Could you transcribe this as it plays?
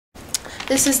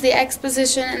This is the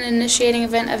exposition and initiating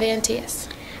event of Antaeus.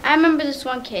 I remember this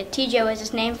one kid. TJ was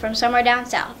his name, from somewhere down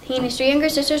south. He and his 3 younger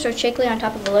sisters were shakily on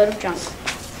top of a load of junk.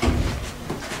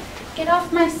 Get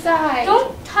off my side.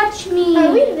 Don't touch me.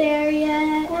 Are we there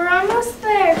yet? We're almost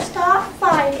there. Stop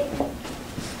fighting.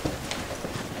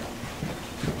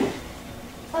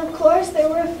 Of course, there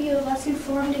were a few of us who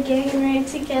formed a gang and ran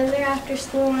together after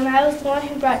school, and I was the one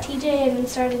who brought TJ in and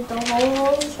started the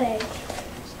whole thing.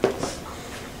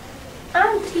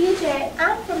 I'm TJ.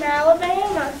 I'm from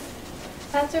Alabama.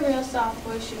 That's a real soft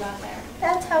voice you got there.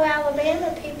 That's how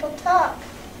Alabama people talk.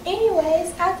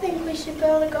 Anyways, I think we should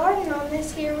build a garden on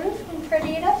this here roof and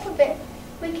pretty it up a bit.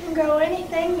 We can grow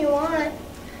anything you want.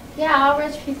 Yeah, all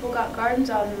rich people got gardens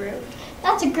on the roof.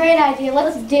 That's a great idea.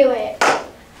 Let's do it.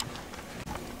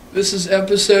 This is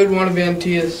episode 1 of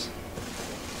Antaeus.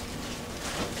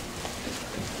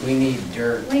 We need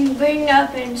dirt. We can bring it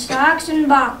up in stocks and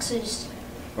boxes.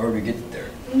 Where do we get the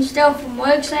dirt? We can steal from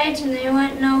work sites and they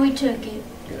wouldn't know we took it.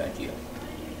 Good idea.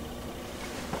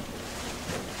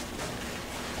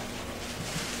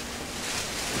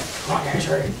 Come on guys,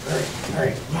 hurry,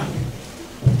 come on.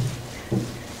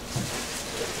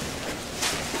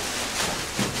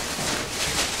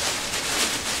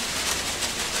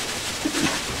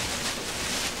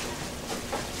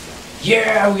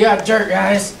 Yeah, we got dirt,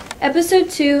 guys. Episode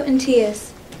 2,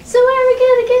 Antaeus. So where are we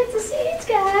going to get the seeds,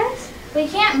 guys? We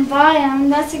can't buy them.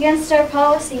 That's against our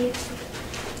policy.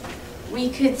 We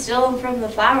could steal them from the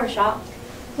flower shop.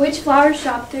 Which flower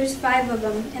shop? There's 5 of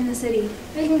them in the city.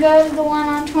 We can go to the one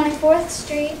on 24th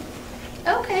Street.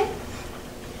 Okay.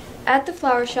 At the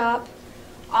flower shop.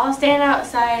 I'll stand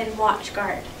outside and watch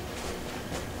guard.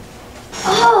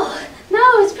 Oh,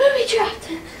 no, it's booby trapped.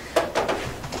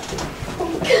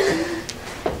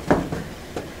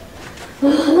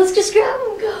 Let's just grab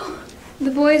them and go. The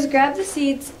boys grabbed the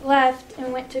seeds, left,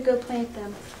 and went to go plant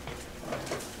them.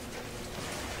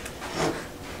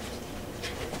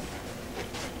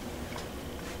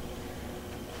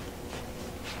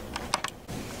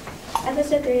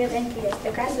 Episode 3 of Antaeus.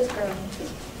 The grass is growing.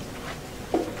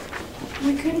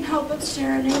 We couldn't help but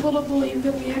stare, unable to believe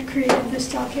that we had created this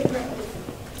delicate growth.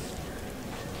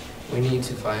 We need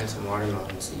to find some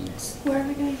watermelon seeds. Where are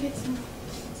we going to get some?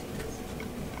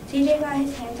 TJ got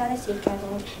his hands on a seed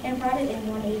catalog and brought it in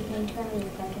one evening to our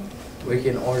roof garden. We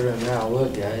can order them now.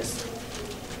 Look, guys.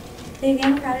 The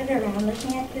gang crowded around,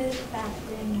 looking at the fat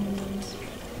green leaves.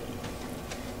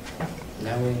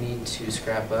 Now we need to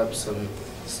scrap up some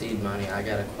seed money. I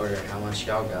got a quarter. How much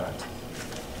y'all got?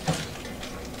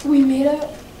 We made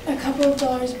up a couple of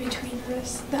dollars between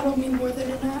us. That'll be more than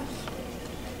enough.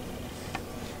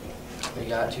 We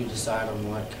got to decide on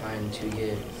what kind to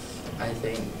get. I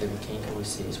think the Kinko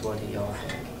seeds. What do y'all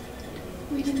think?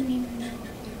 We didn't even know.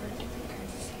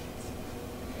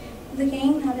 The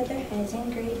gang nodded their heads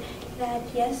and agreed that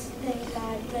yes, they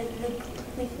got the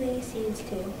weekly seeds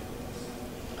too.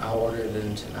 I'll order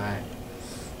them tonight.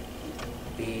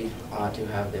 We ought to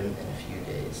have them in a few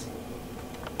days.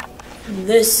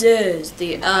 This is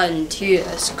the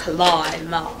Antaeus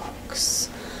climax.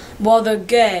 While the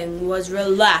gang was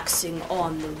relaxing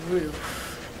on the roof,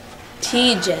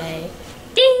 TJ,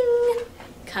 ding,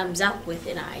 comes up with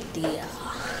an idea.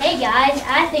 Hey guys,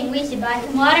 I think we should buy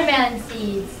some watermelon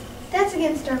seeds. That's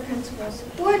against our principles.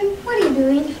 Gordon, what are you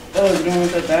doing? Oh, you don't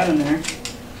want that in there.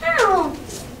 How?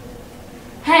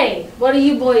 Hey, what are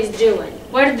you boys doing?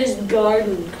 Where did this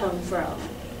garden come from?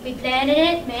 We planted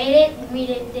it, made it, and we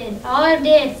did all of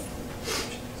this.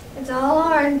 It's all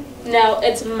ours. No,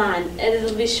 it's mine, and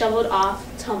it'll be shoveled off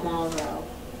tomorrow.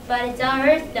 But it's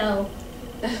ours though.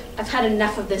 I've had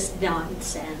enough of this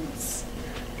nonsense.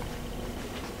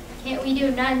 Can't we do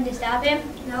nothing to stop him?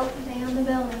 Nope, they own the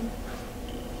building.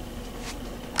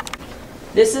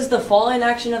 This is the falling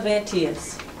action of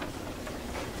Antaeus.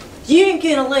 You ain't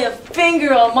gonna lay a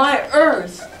finger on my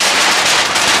earth!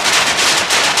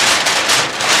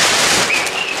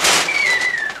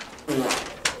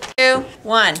 2,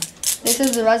 1. This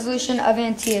is the resolution of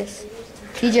Antaeus.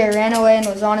 TJ ran away and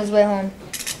was on his way home.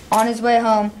 On his way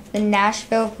home, the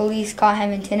Nashville police caught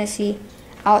him in Tennessee,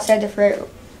 outside the freight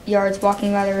yards,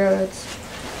 walking by the roads.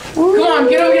 Come on,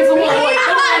 get him against the wall.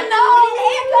 Come on, no!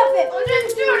 Handcuff it! I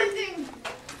didn't do anything!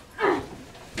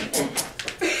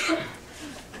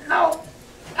 No!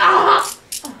 Ah!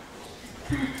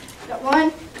 Got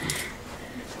one.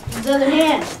 The other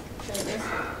hand.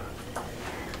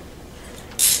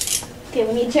 Okay,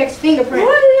 we need to check his fingerprint.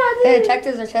 The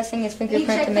detectives are testing his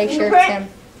fingerprint to make sure it's him.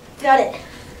 Got it.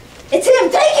 It's him.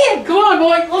 Take him. Come on,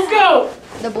 boy. Let's go.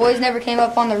 The boys never came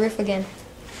up on the roof again.